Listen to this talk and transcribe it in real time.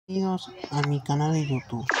Bienvenidos a mi canal de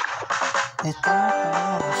YouTube. Estamos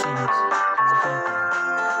jugando los Sims.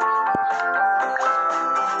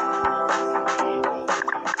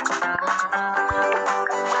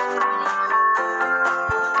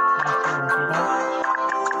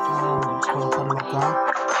 Colocarlo acá.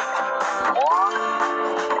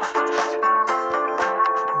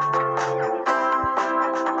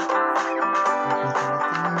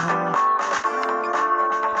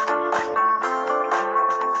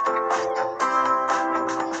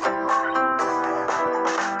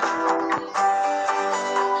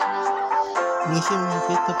 Inicia una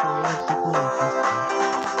fiesta para ver el tipo de fiesta.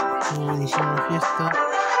 Inicia una fiesta.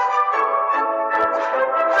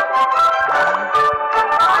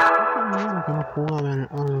 Que no jugaban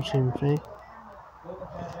a los Sims,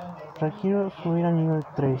 Quiero subir a nivel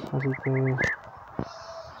 3, así que...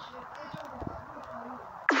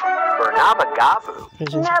 Bernabagavu,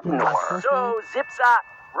 Nabnor, So Zipsa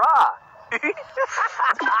Ra.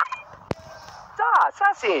 Da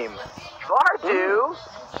Sasim, Vardu,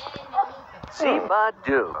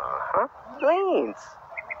 Sibadu, Leans.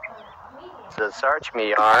 The search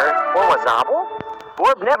me are Wawazabel,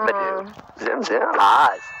 Borb Nepadu, Zim Zim,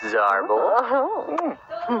 Oz, Zarbel,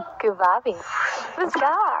 Kuvabi,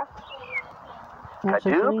 Vizgar, No sé si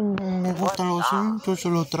me gustan los Sims, yo se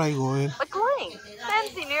los traigo, McLean,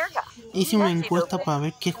 Fancy Nirga. Hice una encuesta para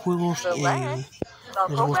ver qué juegos les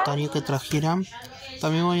gustaría que trajeran.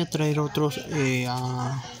 También voy a traer otros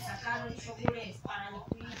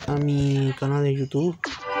a mi canal de YouTube.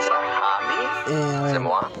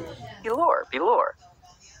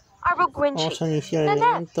 Vamos a iniciar el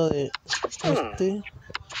evento de este.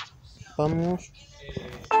 Vamos.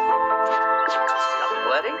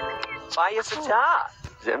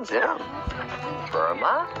 Zim Zim,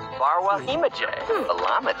 Burma, Barwa Himaje,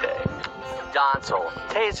 Balamade, Donsel,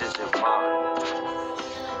 Tezuzuman,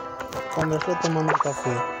 Cuando estoy tomando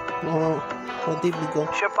café. No, lo típico.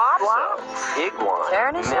 Shababso,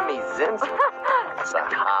 Iguan, Mimi Zimz,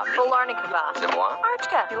 Sahabi, Volarnikava, Zimwa,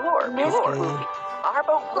 Archka, Bilor,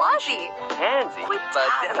 Arbo Glashi, Pansy,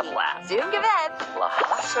 Badinablast, Zoomgavet,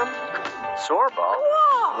 Lahasam, Sorbo,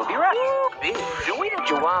 Lubirex, Juita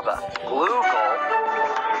Juaba, Glugol,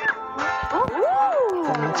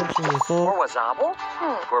 Comienza el sensor. Wazabel,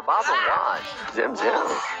 Gorbaba Waj, Zim Zim,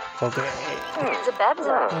 Ok.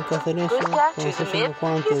 Zabebza, Hay que hacer eso. Comienza el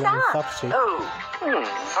juego antes de lanzarse. Whoa!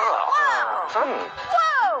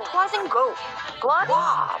 Clausing Go, Glot,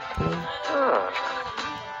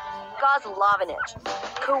 Gozlavinich,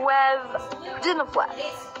 Kawev, Dinaflex,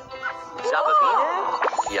 Zababine,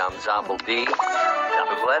 Yum Zabel D,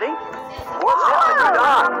 Zabableti, what's happening,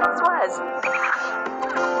 Doc? Swaz,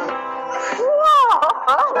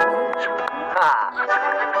 Ha!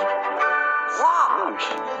 Whoosh!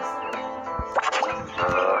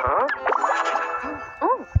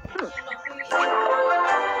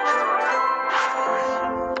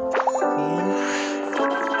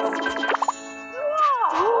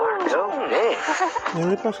 Me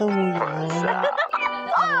lo he pasado muy bien. Ahora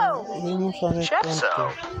vamos a ver cuánto.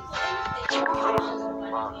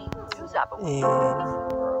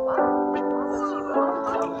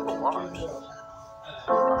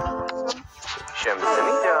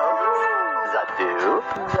 Shemsimido, Zadu,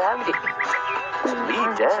 Zamdi,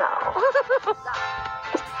 Lead down.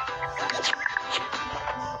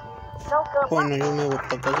 Bueno, yo me voy a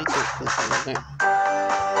tocadito.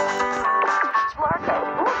 Larko,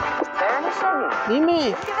 Baroness, Dime.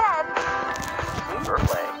 Gavet,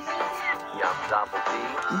 Timberlay, Yum Zabel D,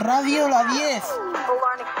 Radio la 10.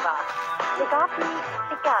 Volarnikava, Zagapi,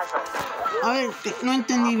 Igazel, A ver, no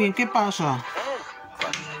entendí bien. ¿Qué pasa?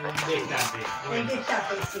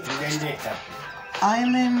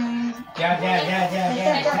 AM. Ya. Se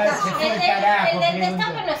fue el carajo. El del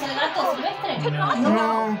destape no es el gato silvestre.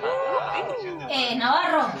 No.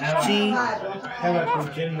 Navarro. Sí. Estaba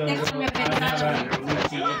escuchando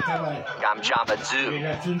Gamjaba Zoo, el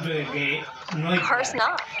asunto de que no hay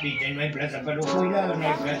plata. Viste, no hay plata para los jubilados, no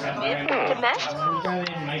hay plata para las facultades,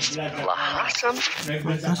 no hay plata Lahasam, no hay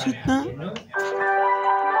plata Casita. para ¿no?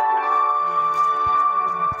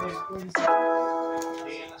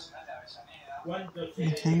 ¿Cuánto se le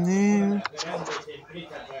Entender. a las grandes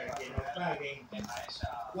empresas para que nos paguen?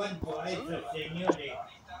 ¿Cuánto a esos señores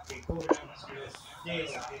que cobran los CEOs,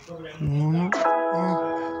 que cobran el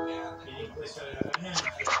impuesto de la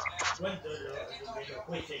ganancia? ¿Cuánto de los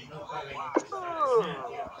jueces no pagan impuesto de la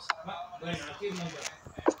ganancia? Bueno, aquí un montón.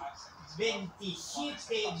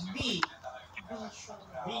 27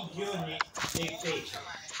 billones de pesos.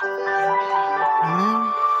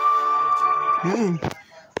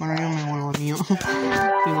 Bueno, yo me vuelvo mío.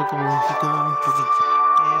 Tengo que modificar un poquito.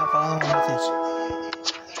 apagar las luces.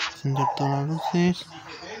 Encender todas las luces.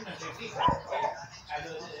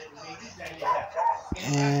 A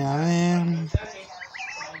ver.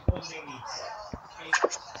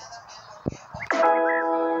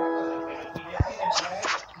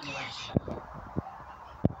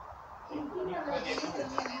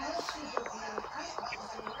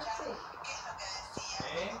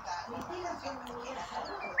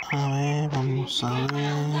 A ver, vamos a ver.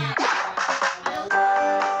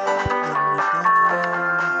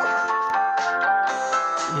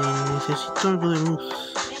 Necesito algo de luz.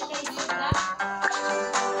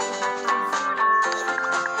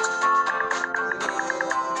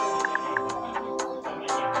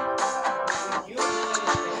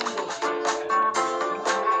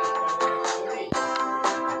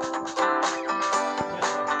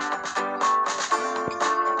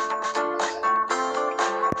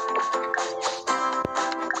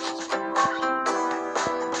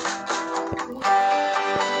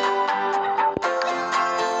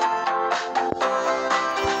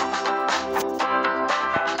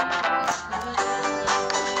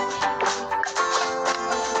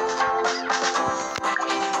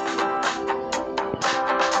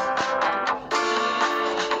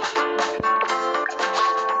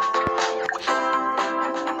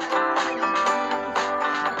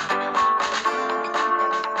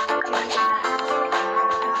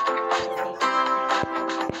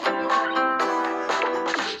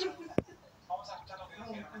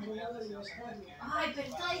 Ay, pero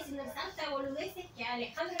estaba diciendo tanta boludeces que a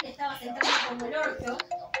Alejandro le estaba sentando como el orto.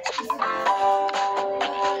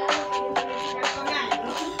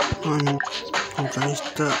 Bueno, contra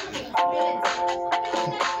esta.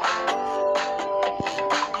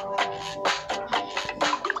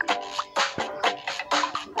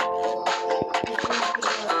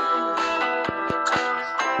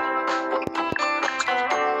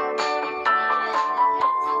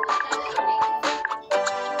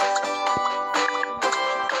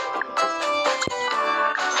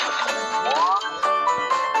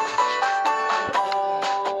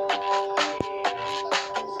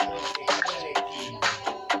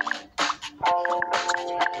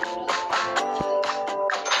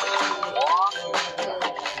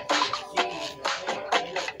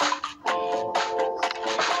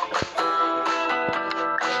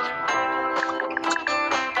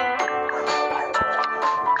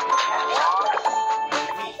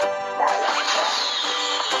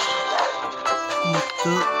 Esto,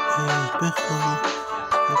 el espejo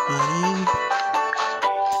de pared.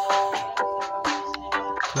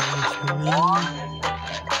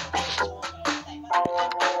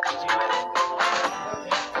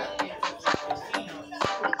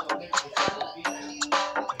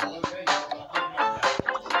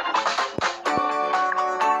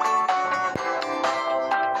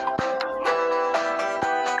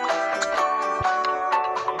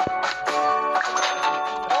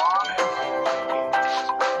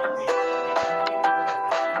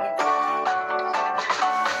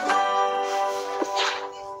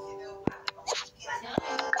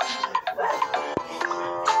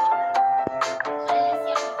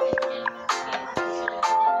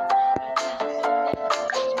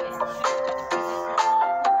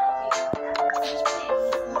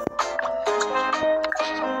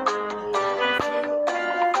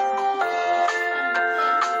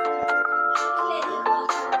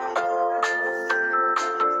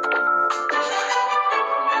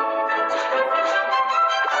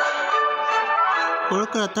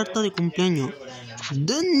 Coloca la tarta de cumpleaños.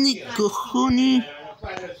 ¿Dónde cojones?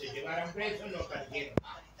 Claro,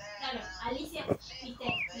 Alicia,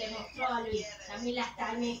 viste, le mostró a Luis también las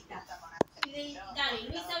tarjetas. Y claro, y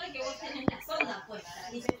Luis sabe que vos tenés la sonda puesta.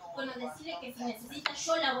 Dice, bueno, decirle que si necesita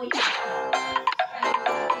yo la voy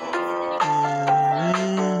a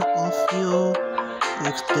Ocio,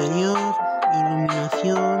 exterior,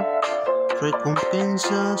 iluminación,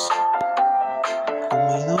 recompensas,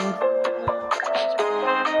 comedor.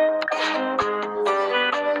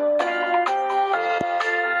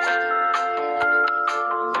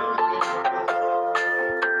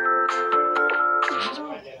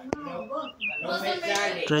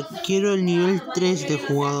 Requiero el nivel 3 de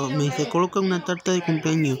jugador. Me dice, coloca una tarta de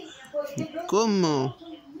cumpleaños. ¿Cómo?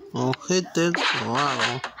 Ojete, lo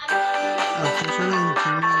hago. Accesorios de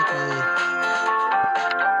ingeniería de poder.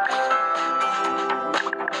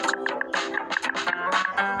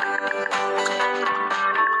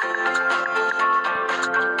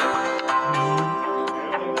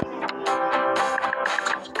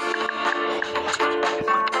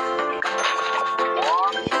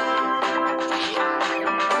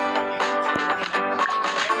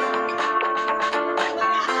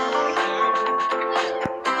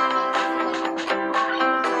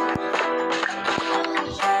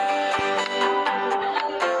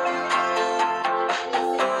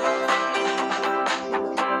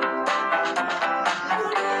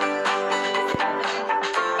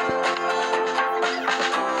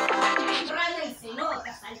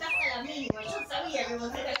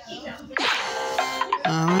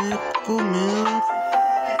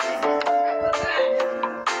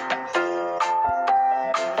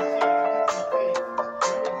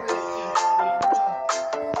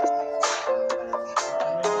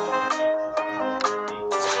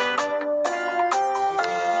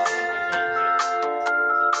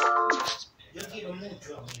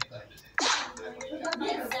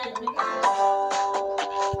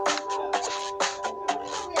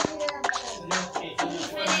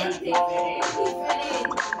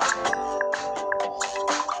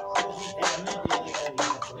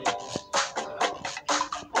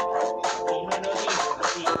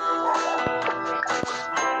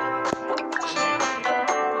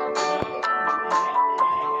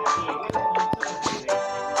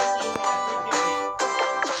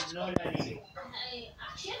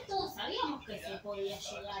 sabíamos que se podía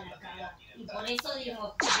llegar a cagar. Y por eso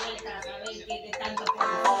dimos vuelta a saber qué tanto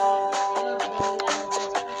podía.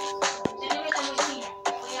 Teneme la mochila.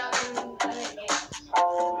 Voy a ver qué.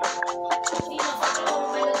 Si nosotros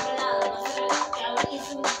vamos al otro lado, nosotros que abrís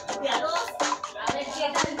de a dos, a ver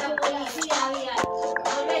qué tanta policía había.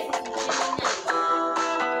 Volvés y no hay nadie.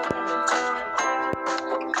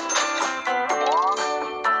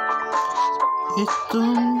 Esto...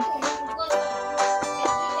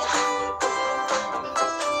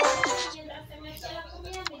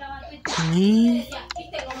 Y...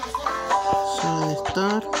 Sala de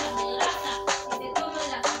estar...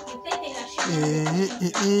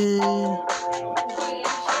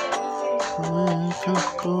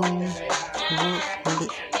 Campo...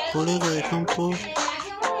 Colega de campo...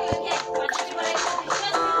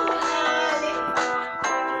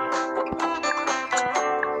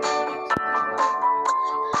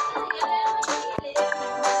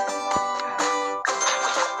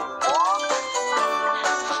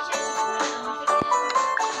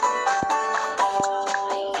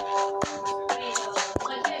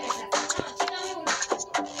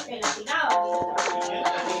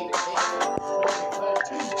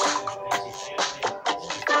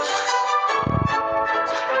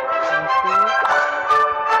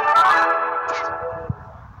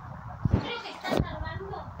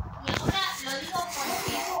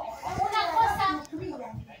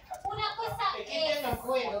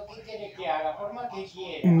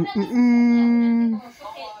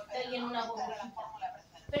 Estoy en una burbujita.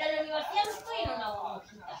 Pero en la universidad no estoy en una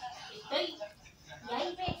burbujita. Estoy... Y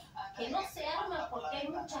ahí ves que no se arma porque hay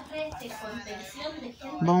muchas redes de contención de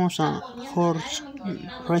gente. Vamos a Horse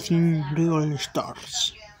Racing Real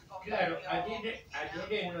Stars. Claro, ayer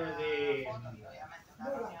en lo de...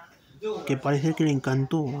 Que parece que le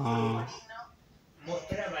encantó a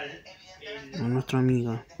nuestra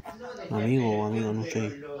amiga. Amigo o amiga, no sé.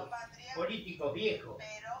 Los políticos viejos.